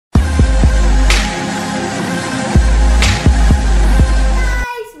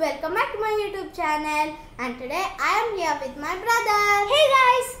channel, and today I am here with my brother. Hey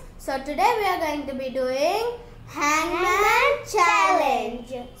guys! So today we are going to be doing Hangman challenge.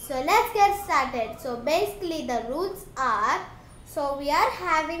 So let's get started. So basically the rules are, so we are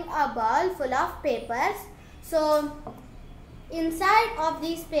having a ball full of papers. So inside of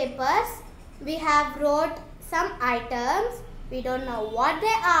these papers we have wrote some items. We don't know what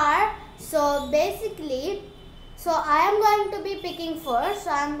they are. So basically, I am going to be picking first. So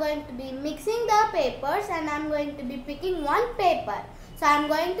I am going to be mixing the papers and I am going to be picking one paper. So I am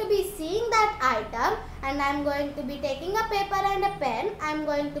going to be seeing that item and I am going to be taking a paper and a pen. I am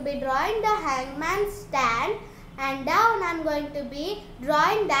going to be drawing the hangman stand, and down I am going to be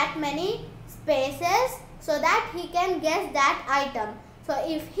drawing that many spaces so that he can guess that item. So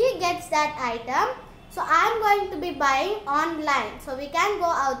if he gets that item, so I am going to be buying online. So we can go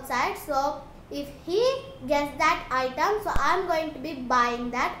outside. So if he gets that item, so I am going to be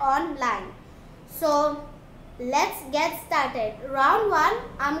buying that online. So let's get started. Round 1,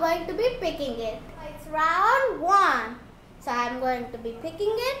 I am going to be picking it. It's round 1. So I am going to be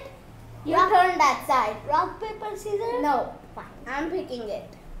picking it. You turn that side. Rock, paper, scissors? No, fine. I am picking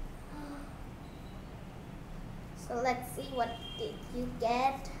it. So let's see what did you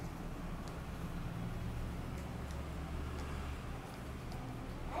get.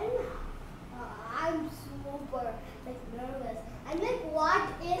 I'm super nervous. I'm like, what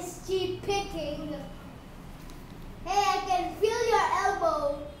is she picking? Hey, I can feel your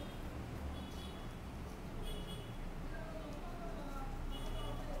elbow.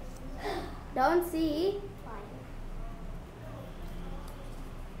 Don't see. Fine.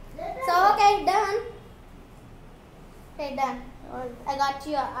 So okay, done. Okay, done. I got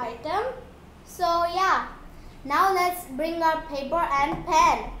your item. So yeah, now let's bring our paper and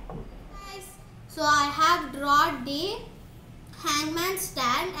pen. Guys, so I have drawn the hangman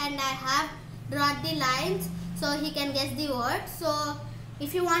stand and I have drawn the lines so he can guess the word. So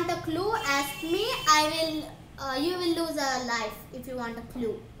if you want a clue, ask me. You will lose a life if you want a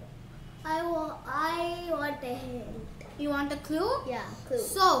clue. I want a hint. You want a clue? Yeah, clue.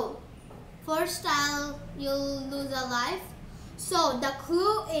 So first you'll lose a life. So the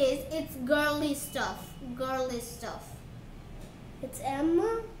clue is, it's girly stuff. Girly stuff. It's M.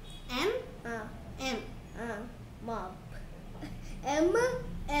 M? M. Mom. M?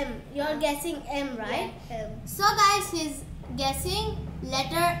 M. You're guessing M, right? Yeah, M. So guys, he's guessing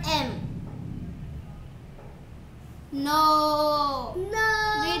letter M. No.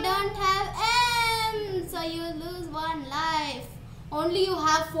 We don't have M. So you lose one life. Only you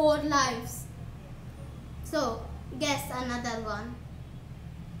have 4 lives. So guess another one.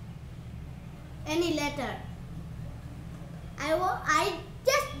 Any letter. I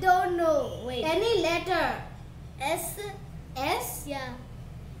just don't know. Wait. Any letter. S. S? Yeah.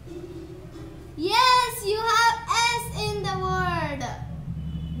 Yes, you have S in the word.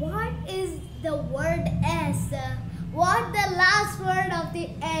 What is the word S? What the last word of the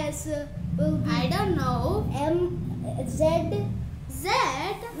S will be? I don't know. M. Z. Z?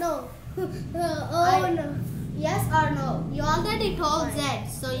 No. No. Yes or no? You already told Fine.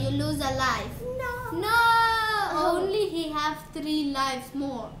 Z, so you lose a life. No. No! Only he have 3 lives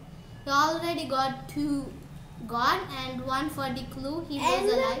more. You already got 2 gone and 1 for the clue. He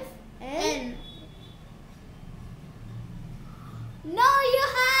lose a life. N. No, you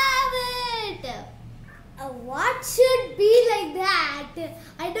have it! What should be like that?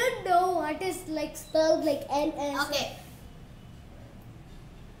 I don't know what is like spelled like N S. Okay.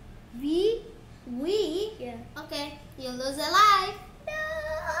 V. We? Yeah. Okay, you lose a life. No.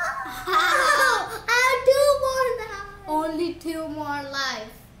 I have 2 more now. Only 2 more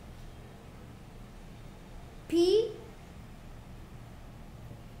life. P.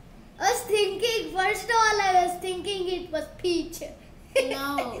 I was thinking, first of all, I was thinking it was peach.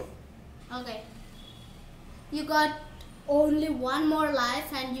 No. Okay. You got only 1 more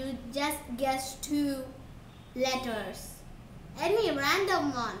life and you just guessed 2 letters. Any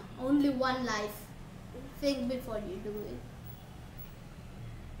random one. Only 1 life. Think before you do it.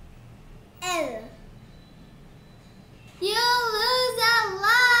 L. You lose a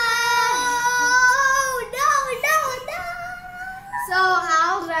life! No. So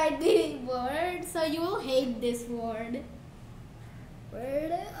I'll write the word. So you will hate this word.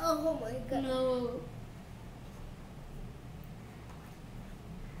 Word? Oh my god. No.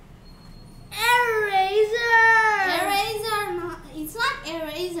 Eraser. Eraser. No, it's not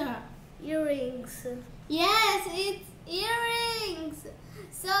eraser. Earrings. Yes, it's earrings.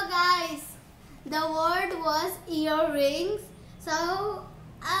 So guys, the word was earrings. So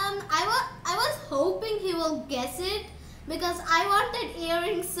I was hoping he will guess it, because I wanted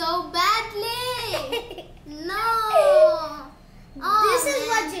earrings so badly. No. Oh, This is man.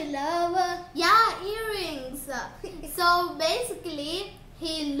 what you love. Yeah, earrings. So basically,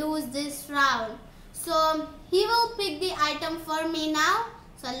 he lose this round. So he will pick the item for me now.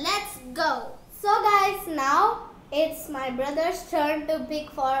 So let's go. So guys, now it's my brother's turn to pick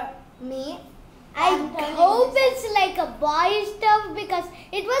for me. I hope it's like a boy stuff because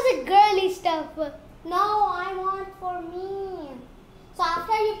it was a girly stuff. No, I want for me. So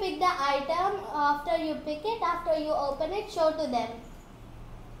after you pick the item, after you pick it, after you open it, show to them.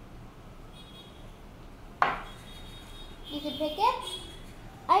 Did you pick it?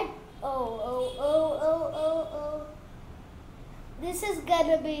 Oh. This is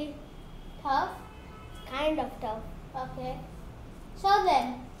gonna be Tough? kind of tough. Okay. Show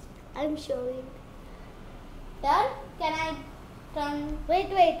them. I'm showing. Done? Can I turn? Wait.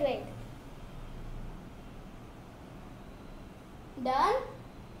 Done?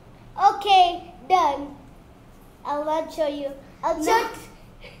 Okay, done. I'll not show you. I'll show.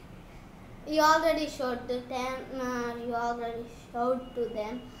 You already showed to them. You already showed to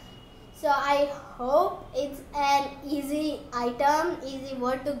them. So I hope it's an easy item, easy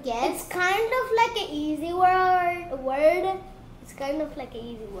word to guess. It's kind of like an easy word. It's kind of like an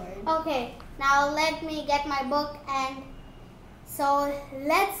easy word. Okay, now let me get my book and so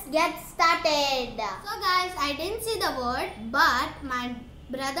let's get started. So guys, I didn't see the word, but my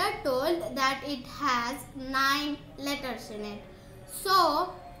brother told that it has 9 letters in it.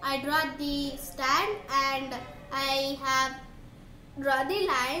 So I draw the stand and I have draw the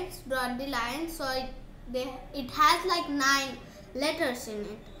lines. So it has like 9 letters in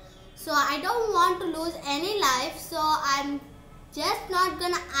it. So I don't want to lose any life. So I'm just not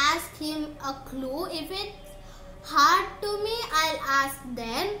gonna ask him a clue. If it's hard to me, I'll ask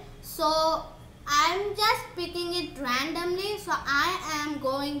then. So I'm just picking it randomly. So I am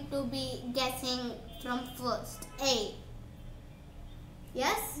going to be guessing from first. A.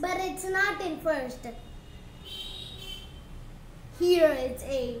 Yes? But it's not in first. Here it's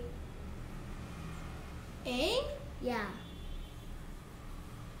A. A? Yeah.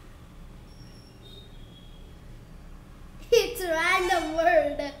 It's a random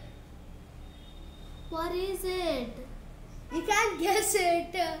word. What is it? You can't guess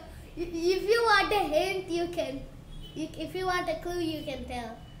it. If you want a hint, you can. If you want a clue, you can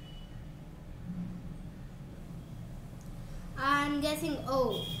tell. I'm guessing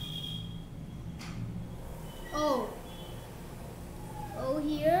O. O. O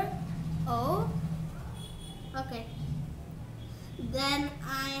here. O. Okay. Then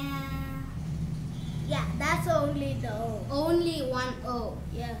I have Yeah, that's only the O. only one O.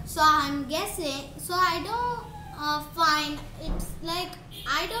 Yeah. So I'm guessing. So I don't find it's like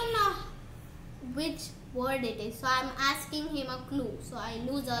I don't know which word it is. So I'm asking him a clue. So I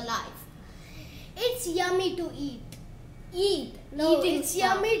lose a life. It's yummy to eat. Eat. No, Eating it's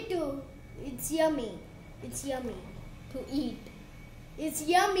stuff. yummy to. It's yummy. It's yummy. To eat. It's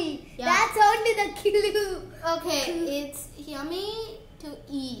yummy. Yeah. That's only the clue. Okay, it's yummy to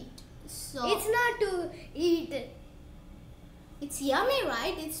eat. So It's not to eat. it's yummy,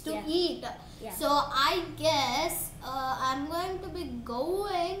 right? It's to Yeah. eat. Yeah. So I guess I'm going to be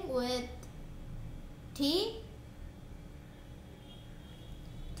going with T.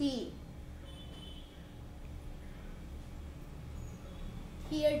 T.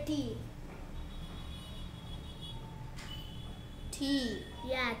 Here T. T.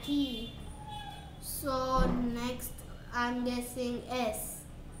 Yeah, T. So next I'm guessing S.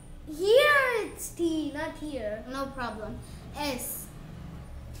 Here it's T, not here. No problem. S.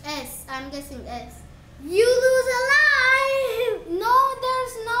 S. I'm guessing S. You lose a life. No,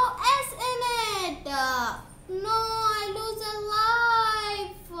 there's no S in it. No, I lose a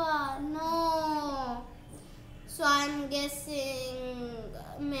life. No. So I'm guessing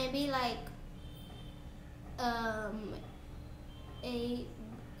maybe like A,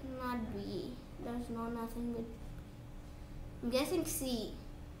 not B. There's no nothing with. I'm guessing C.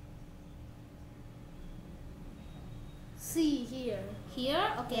 C here.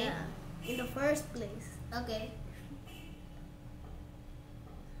 Here? Okay. Yeah. In the first place. Okay.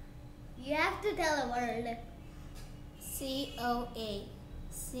 You have to tell a word. C-O-A.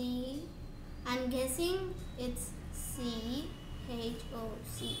 C. I'm guessing it's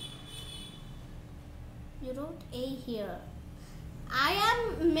C-H-O-C. You wrote A here.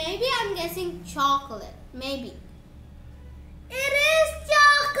 Maybe I'm guessing chocolate. Maybe. It is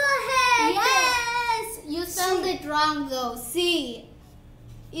chocolate. Yes! You spelled it wrong though. C.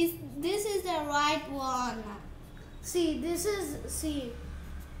 This is the right one. C. This is C.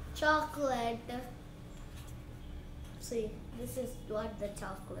 Chocolate. See, this is what the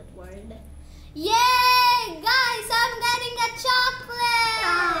chocolate word. Yay! Guys, I'm getting a chocolate!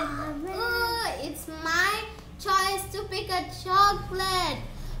 Ah, man. Ooh, it's my choice to pick a chocolate.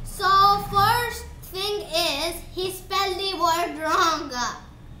 So, first thing is, he spelled the word wrong.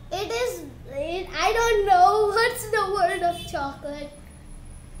 I don't know what's the word of chocolate.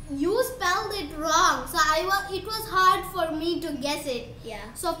 You spelled it wrong. So, it was hard for me to guess it.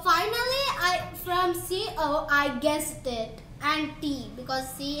 Yeah. So, finally, from C-O, I guessed it. And T, because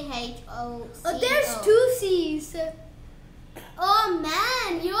C-H-O-C-O. Oh, there's two C's. Oh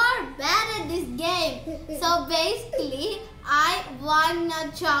man, you are bad at this game. So basically, I won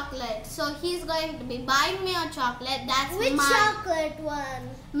a chocolate. So he's going to be buying me a chocolate. That's Which my chocolate one?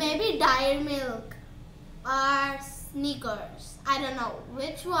 maybe Dairy Milk or Snickers. I don't know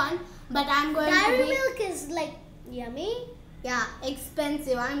which one, but I'm going to Dairy be Milk is like yummy. yeah,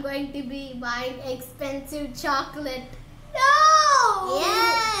 expensive. I'm going to be buying expensive chocolate. No!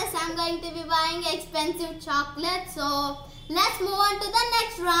 Yes, I'm going to be buying expensive chocolate. So let's move on to the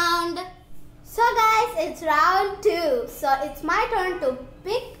next round. So guys, it's round 2. So it's my turn to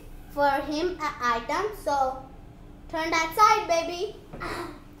pick for him an item. So turn that side, baby.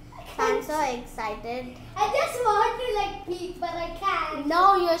 I'm so excited. I just want to like peek, but I can't.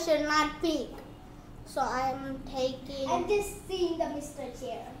 No, you should not peek. So I'm taking... I'm just seeing the Mr.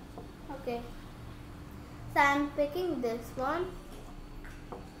 Chair. Okay. So I'm picking this one.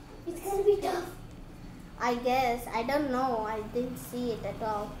 It's gonna be tough. I guess. I don't know. I didn't see it at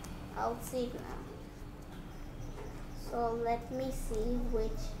all. I'll see it now. So let me see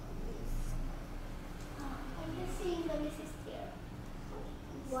which is. I'm just seeing the Mrs. Chair.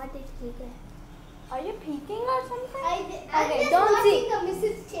 What did he get? Are you peeking or something? I'm Okay, just don't watching see. the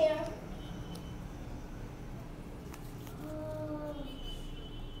Mrs. Chair.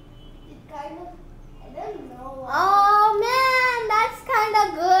 It kind of, I don't know. Oh man, that's kind of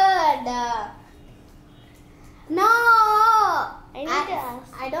good. No, I need to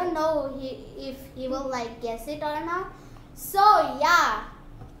ask. I don't know if he will like guess it or not. So yeah.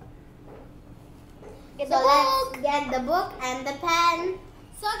 Get So the let's book. get the book and the pen.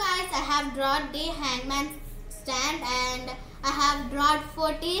 So guys, I have drawn the hangman stand and I have drawn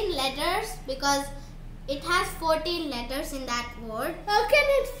 14 letters because it has 14 letters in that word. How can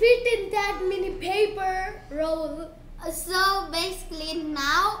it fit in that mini paper roll? So basically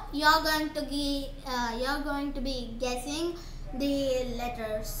now you're going to be guessing the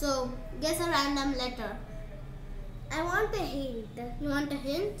letters. So guess a random letter. I want a hint. You want a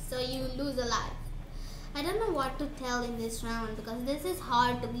hint? So you lose a life. I don't know what to tell in this round because this is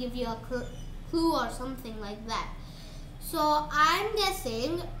hard to give you a clue or something like that. So I'm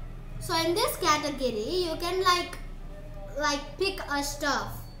guessing. So in this category, you can like pick a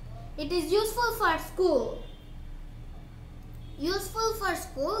stuff. It is useful for school. Useful for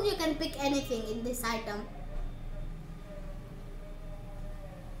school, you can pick anything in this item.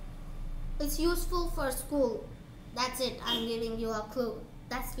 It's useful for school. That's it. I'm giving you a clue.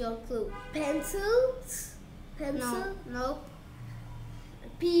 That's your clue. Pencils? Pencil? No, nope.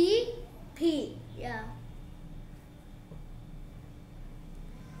 P? P. Yeah.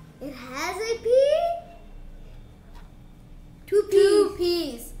 It has a P? Two P's. Two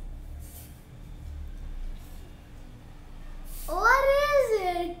P's. What is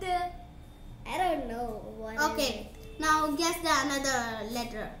it? I don't know. What is Okay, now guess the another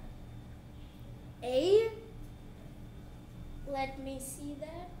letter. it? A? Let me see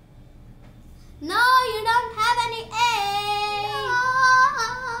that. No, you don't have any A.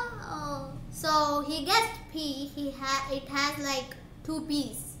 No. So he guessed P. It has like two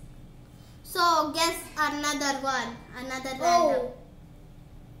P's. So guess another one. Another random.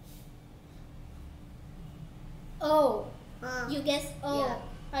 O. You guess O. Yeah.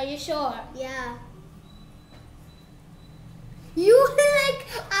 Are you sure? Yeah. You like,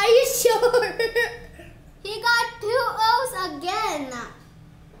 are you sure? He got two O's again.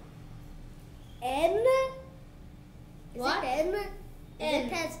 N? What? Is it N? N.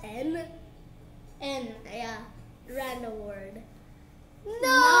 It has N? N. Yeah. Random word. No,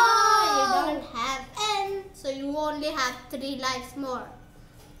 you don't have N. So you only have 3 lives more.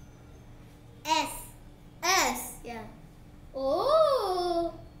 S. S. Yeah.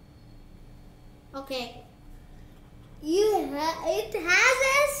 Oh. Okay. It has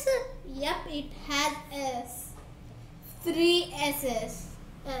S? Yep, it has S. 3 S's.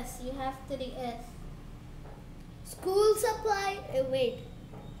 S. You have 3 S. School supply? Wait.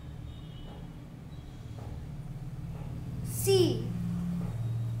 C.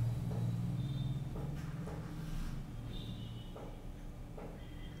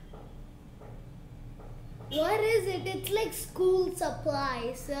 What is it? It's like school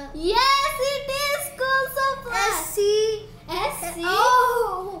supplies. Yes, it is school supplies.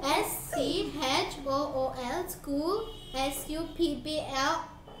 S-C-H-O-O-L, school, S-U-P-P-L-I-E-S.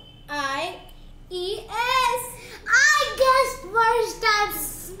 I guessed first time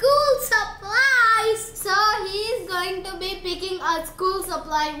school supplies. So he is going to be picking a school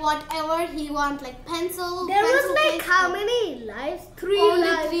supply, whatever he wants, like pencil. There pencil was like case, how many lives? Only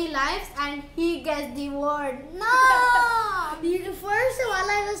lives. 3 lives, and he guessed the word. No. First while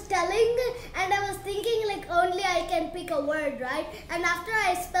I was telling and I was thinking like only I can pick a word, right? And after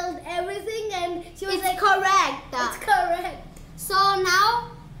I spelled everything and she was It's like, correct. it's correct. So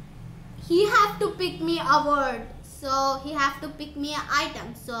now he have to pick me a word. So he have to pick me an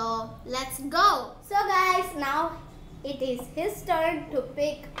item. So let's go. So guys, now it is his turn to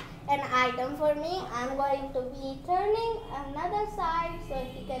pick an item for me. I'm going to be turning another side so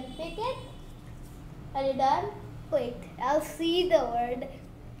he can pick it. Are you done? Wait, I'll see the word.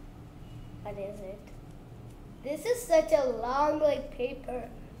 What is it? This is such a long like paper.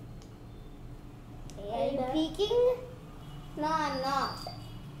 Are you peeking? No, I'm not.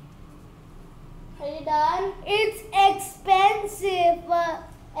 Are you done? It's expensive.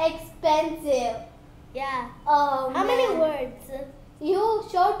 Expensive. Yeah. Oh, How many man. words? You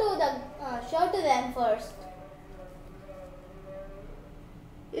show to them first.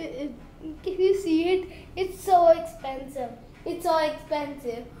 Can you see it? It's so expensive. It's so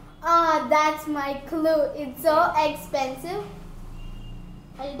expensive. Ah, that's my clue. It's so expensive.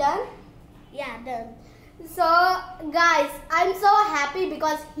 Are you done? Yeah, done. So, guys, I'm so happy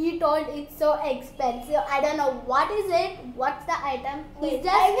because he told it's so expensive. I don't know what is it. What's the item? Wait,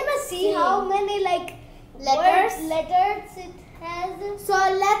 I'm gonna see how many like letters. Letters it has. So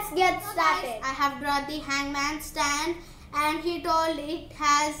let's get started. Guys, I have brought the Hangman stand, and he told it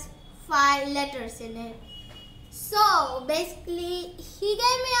has 5 letters in it. So basically, he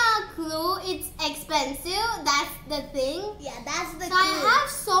gave me a clue. It's expensive. That's the thing. Yeah, that's the So clue. I have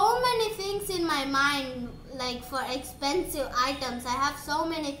so many things in my mind, like for expensive items. I have so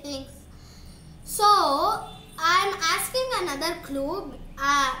many things. So I'm asking another clue.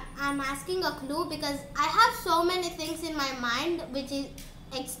 I'm asking a clue because I have so many things in my mind which is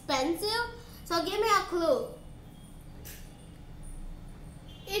expensive. So give me a clue.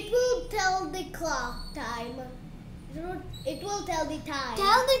 It will tell the clock time. It will tell the time.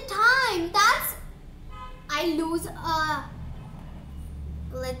 Tell the time. That's I lose a.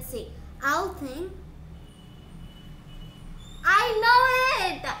 Let's see. I'll think. I know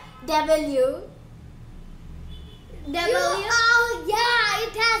it. W. W. Oh yeah,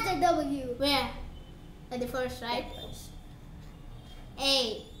 it has a W. Where? At the first, right?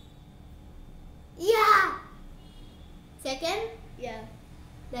 A. Yeah. Second. Yeah.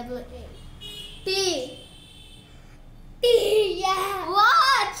 W. A. T. T. Yeah.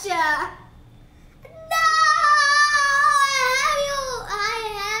 Watch. No, I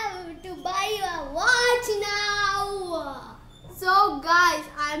have to buy you a watch now. So guys,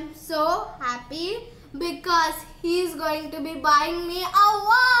 I'm so happy because he's going to be buying me a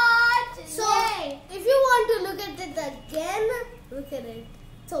watch. So, Yay. if you want to look at it again, look at it.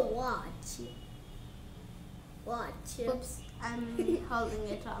 It's a watch. Watch. Oops, I'm holding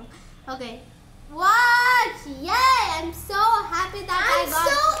it wrong. Okay. Watch! Yay! I'm so happy that I got. I'm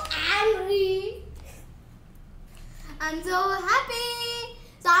so angry. I'm so happy.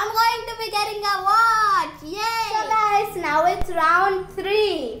 So I'm going to be getting a watch. Yay! So guys, now it's round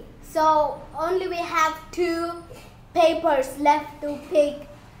 3. So only we have 2 papers left to pick.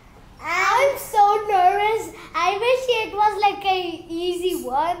 I'm so nervous. I wish it was like a easy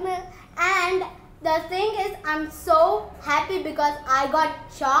one. And the thing is, I'm so happy because I got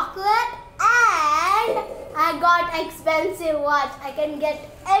chocolate and I got expensive watch. I can get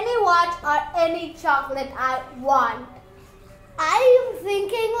any watch or any chocolate I want. I'm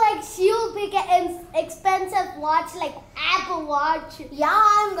thinking like she'll pick an expensive watch like Apple Watch. Yeah,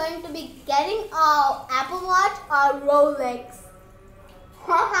 I'm going to be getting a Apple Watch or Rolex.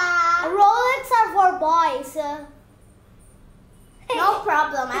 Rolex are for boys. No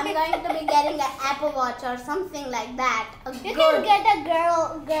problem. I'm going to be getting an Apple Watch or something like that. You can get a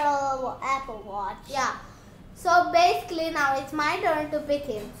girl Apple Watch. Yeah. So basically now it's my turn to pick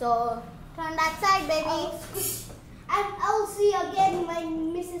him. So turn that side, baby. I'll see again my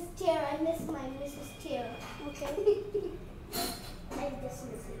Mrs. Chair. I miss my Mrs. Chair. Okay. I just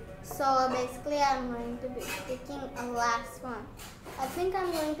miss it. So basically I'm going to be picking a last one. I think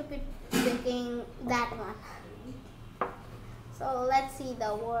I'm going to be picking that one. So let's see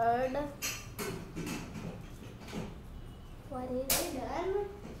the word. What is it? Done.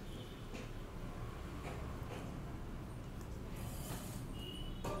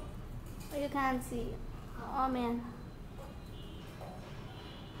 can't see. Oh man.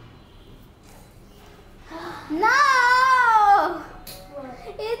 No!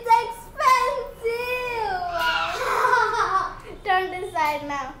 It's expensive! Turn this side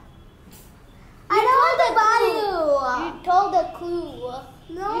now. I don't want to buy you. You told the clue.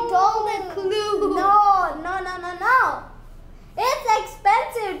 No. You told the clue. No. It's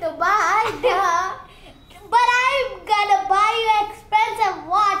expensive to buy. But I'm gonna buy you expensive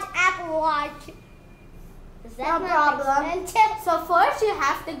watch, Apple Watch. Is that No not problem. expensive? So first you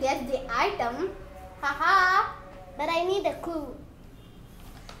have to get the item. Haha. But I need a clue.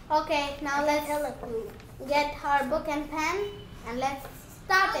 Okay, now let's tell a clue. get our book and pen and let's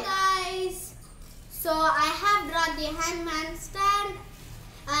start it. Guys, so I have drawn the hangman stand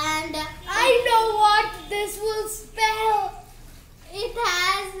and I know what this will spell. it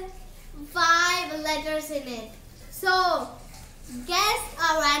has 5 letters in it. So guess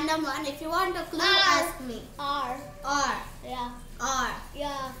a random one. If you want a clue, ask me. R. R. Yeah. R.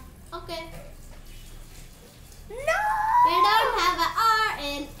 Yeah. Okay. No! We don't have an R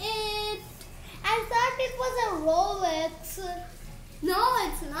in it. I thought it was a Rolex. No,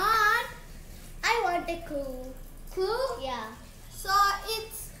 it's not. I want a clue. Clue? Yeah. So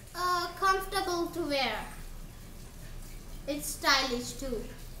it's comfortable to wear. It's stylish too.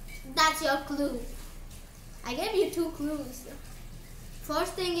 That's your clue. I gave you 2 clues.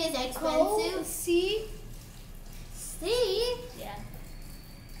 First thing is expensive. C. C? Yeah.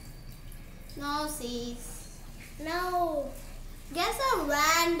 No C's. No. Guess a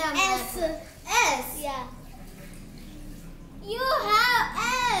random S. letter. S. Yeah. You have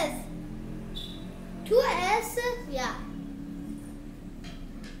S. 2 S. Yeah.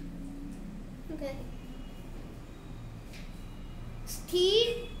 Okay.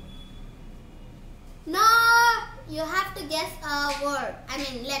 T. No, you have to guess a word. I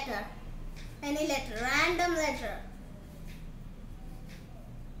mean letter. Any letter. Random letter.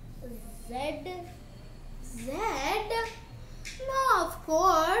 Z. Z? No, of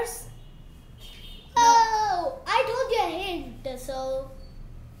course. Oh, I told you a hint. So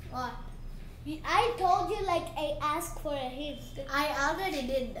What? I told you like I asked for a hint. I already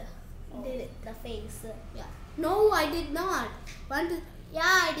did. Did it? The face. Yeah. No, I did not. Yeah,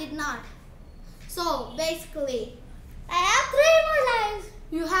 I did not. So basically, I have 3 more lives.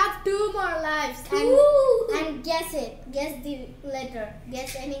 you have 2 more lives. Ooh. And guess it. Guess the letter.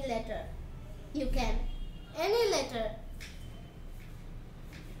 Guess any letter. You can. Any letter.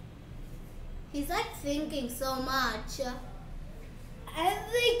 He's like thinking so much. I'm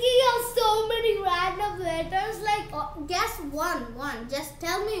thinking of so many random letters like Guess one. Just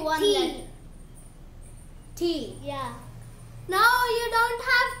tell me one T. letter. T. Yeah. No, you don't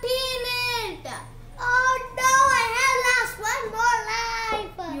have T in it. Oh no, I have lost 1 more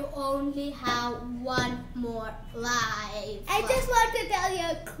life. You only have 1 more life. I just want to tell you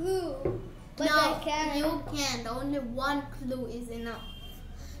a clue. But no, I can't. you can't. Only 1 clue is enough.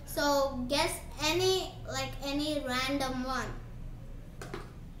 So guess any random one.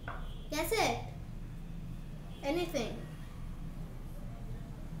 Guess it. Anything.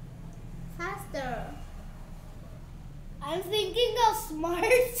 Faster. I'm thinking of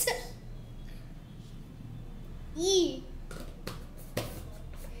smarts. E.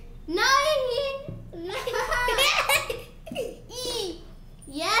 9. E.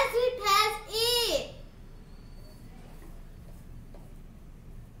 Yes, it has E.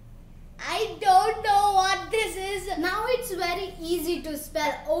 I don't know what this is. Now it's very easy to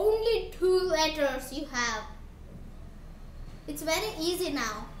spell. Only 2 letters you have. It's very easy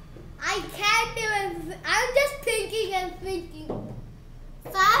now. I can't even. I'm just thinking and thinking.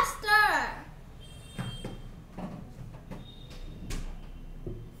 Faster.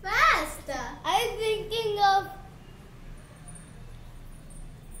 Faster. I'm thinking of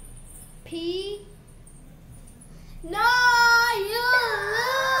P. No, you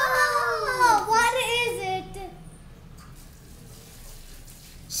lose. What is it?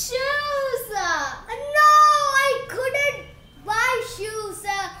 Shoes. No, I couldn't buy shoes.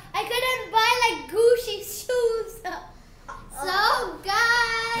 I couldn't buy like Gucci shoes. So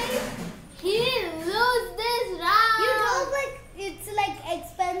guys, he lose this round. You know, like it's like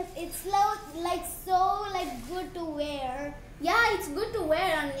expensive. It's like so like good to wear. Yeah, it's good to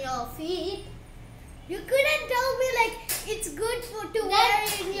wear on your feet. You couldn't tell me like it's good to wear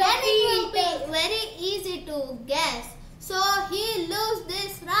in your Then it will feet. be very easy to guess. So he lose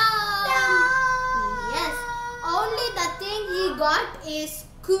this round. No. Yes. Only the thing he got is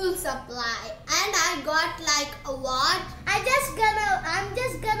school supply, and I got like a watch. I'm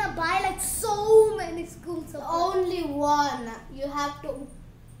just gonna buy like so many school supplies. Only one. You have to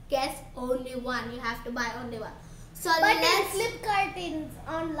guess only one. You have to buy only one. So But let's in Flipkart it's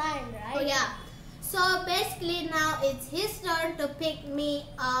online, right? Oh yeah. So basically now it's his turn to pick me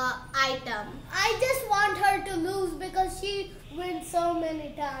a item. I just want her to lose because she wins so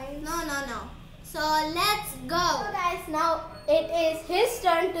many times. No. So let's go. So guys, now it is his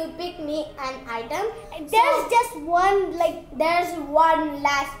turn to pick me an item. There's just one, like, There's one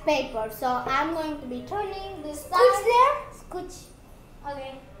last paper. So I'm going to be turning this side. Scooch there. Scooch.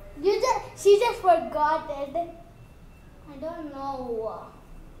 Okay. She just forgot it. I don't know.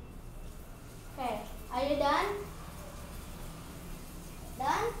 Okay. Are you done?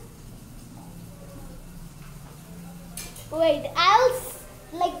 Done? Wait, I'll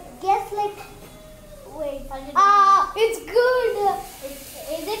guess wait. Are you done? It's good.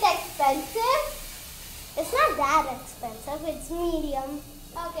 Is it expensive? It's not that expensive. It's medium.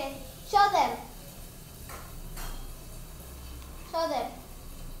 Okay. Show them. Show them.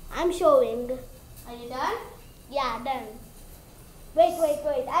 I'm showing. Are you done? Yeah, done. Wait.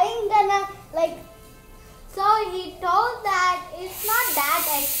 I'm gonna So he told that it's not that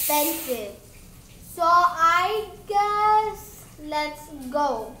expensive. So I guess let's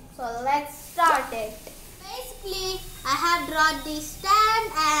go. So let's start it. Basically, I have drawn the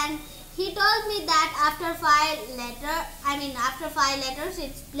stand and he told me that after five letters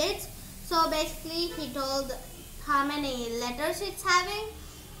it splits. So basically he told how many letters it's having.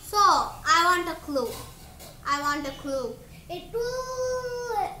 So I want a clue. It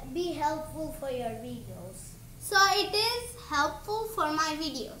will be helpful for your videos. So it is helpful for my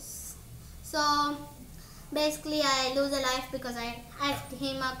videos. So basically I lose a life because I asked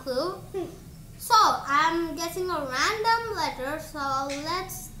him a clue. So I'm guessing a random letter. So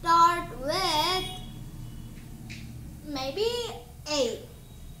let's start with maybe A.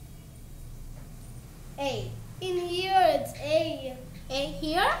 A. In here it's A. A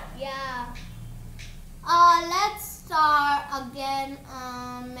here? Yeah. Let's start again.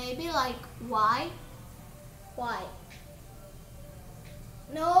 Maybe like Y. Y.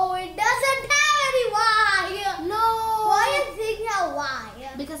 No, it doesn't have any Y. No. Why is it a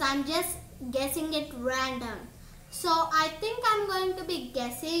Y? Because I'm just guessing it random. So I think I'm going to be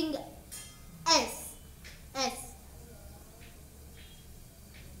guessing S. S.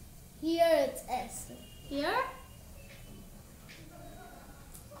 Here it's S. Here?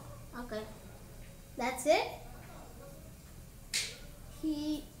 Okay. That's it?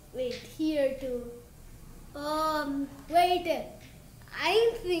 Wait, here too. Wait.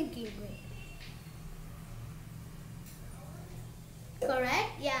 I'm thinking. Correct?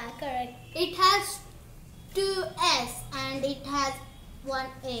 Yeah, correct. It has two S and it has one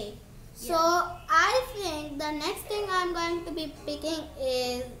A. So I think the next thing I'm going to be picking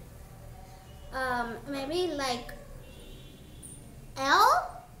is maybe like L?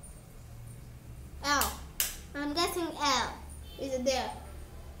 L. I'm guessing L. Is it there?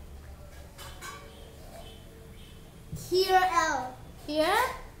 Here L. Here?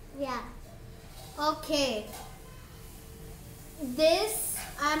 Yeah. Okay. This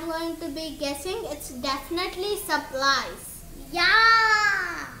I'm going to be guessing it's definitely supplies.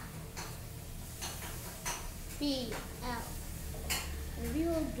 Yeah. B L. We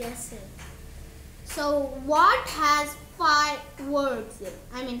will guess it. So what has 5 words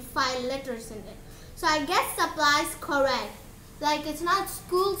in? 5 letters in it. So I guess supplies correct. Like it's not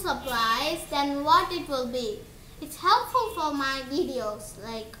school supplies, then what it will be? It's helpful for my videos.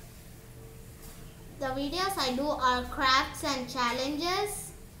 Like the videos I do are crafts and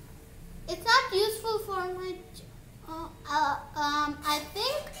challenges. It's not useful for my. I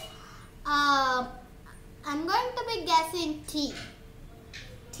think I'm going to be guessing T.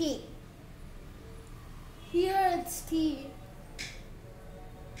 T. Here it's T.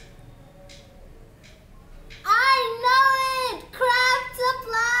 I know it! Craft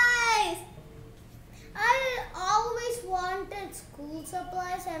supplies! I always wanted school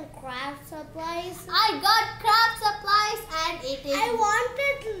supplies and craft supplies. I got craft supplies and it is... I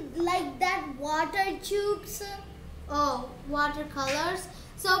wanted like that water tubes. Oh, watercolors.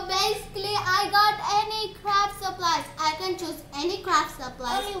 So basically I got any craft supplies. I can choose any craft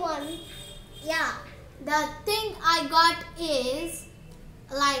supplies. Only one. Yeah. The thing I got is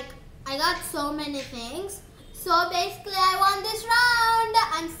like I got so many things. So basically I won this round.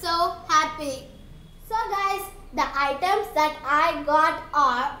 I'm so happy. So guys, the items that I got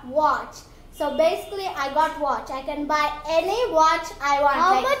are watch. So basically I got watch. I can buy any watch I want.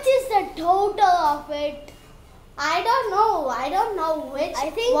 How much is the total of it? I don't know. I don't know which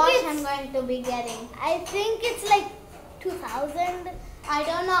watch I'm going to be getting. I think it's like 2,000. I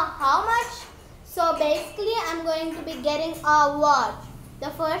don't know how much. So basically I'm going to be getting a watch. The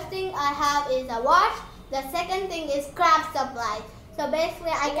first thing I have is a watch. The second thing is craft supplies. So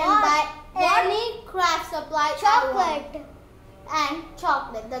basically I can buy any craft supply I want. And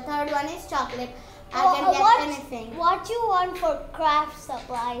chocolate. The third one is chocolate. I can get anything. What you want for craft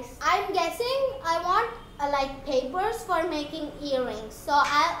supplies? I'm guessing I want like papers for making earrings. So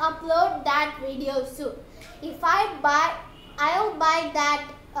I'll upload that video soon. If I'll buy that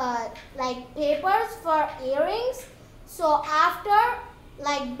like papers for earrings. So after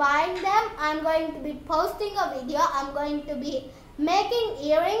like buying them, I'm going to be posting a video. I'm going to be making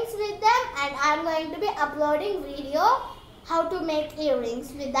earrings with them, and I'm going to be uploading video how to make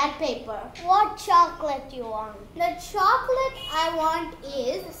earrings with that paper. What chocolate you want? The chocolate I want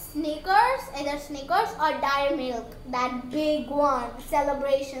is Snickers, either Snickers or Dairy Milk, that big one,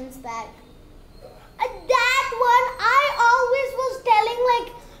 celebrations bag. That one I always was telling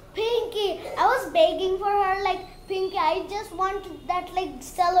like Pinky. I was begging for her like, Pinky, I just want that like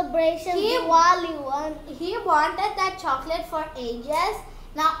celebration Diwali one. He wanted that chocolate for ages.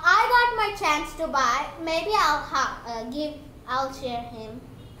 Now I got my chance to buy. Maybe I'll share him.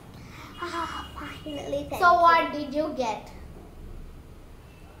 Finally, thank you. So what did you get?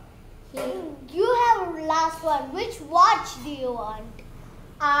 You have last one. Which watch do you want?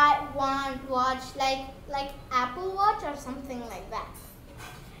 I want watch like Apple Watch or something like that.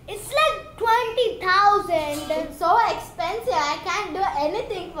 It's like 20,000. It's so expensive. I can't do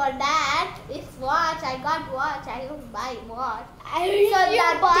anything for that. It's watch. I got watch. I don't buy watch. You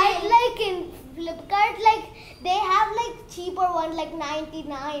buy like in Flipkart, like they have like cheaper one, like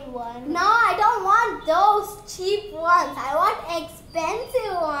 99 one. No, I don't want those cheap ones. I want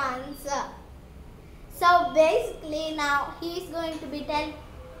expensive ones. So basically now he's going to be telling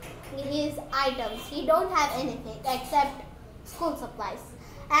his items. He don't have anything except school supplies.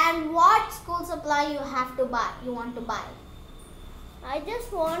 And what school supply you want to buy? I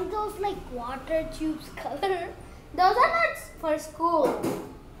just want those like water tubes color. Those are not for school.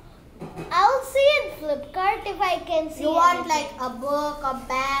 I'll see in Flipkart if I can see. You want like a book, a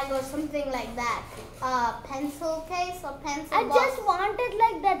bag or something like that. A pencil case or pencil I box. just wanted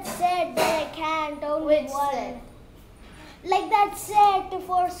like that set, but I can't. Only Which one. set? Like that set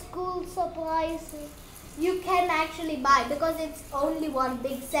for school supplies. You can actually buy because it's only one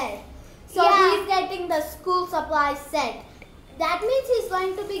big set. So Yeah. he's getting the school supply set. That means he's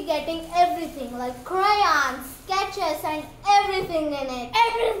going to be getting everything like crayons, sketches and everything in it.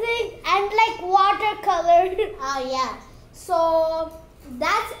 Everything and like watercolor. Yeah. So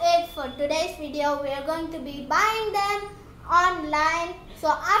that's it for today's video. We are going to be buying them online. So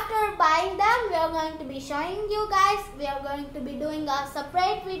after buying them, we are going to be showing you guys. We are going to be doing a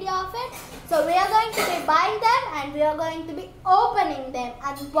separate video of it. So we are going to be buying them and we are going to be opening them,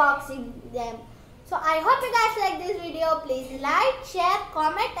 unboxing them. So I hope you guys like this video. Please like, share,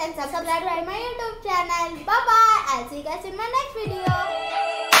 comment and subscribe to my YouTube channel. Bye bye. I'll see you guys in my next video.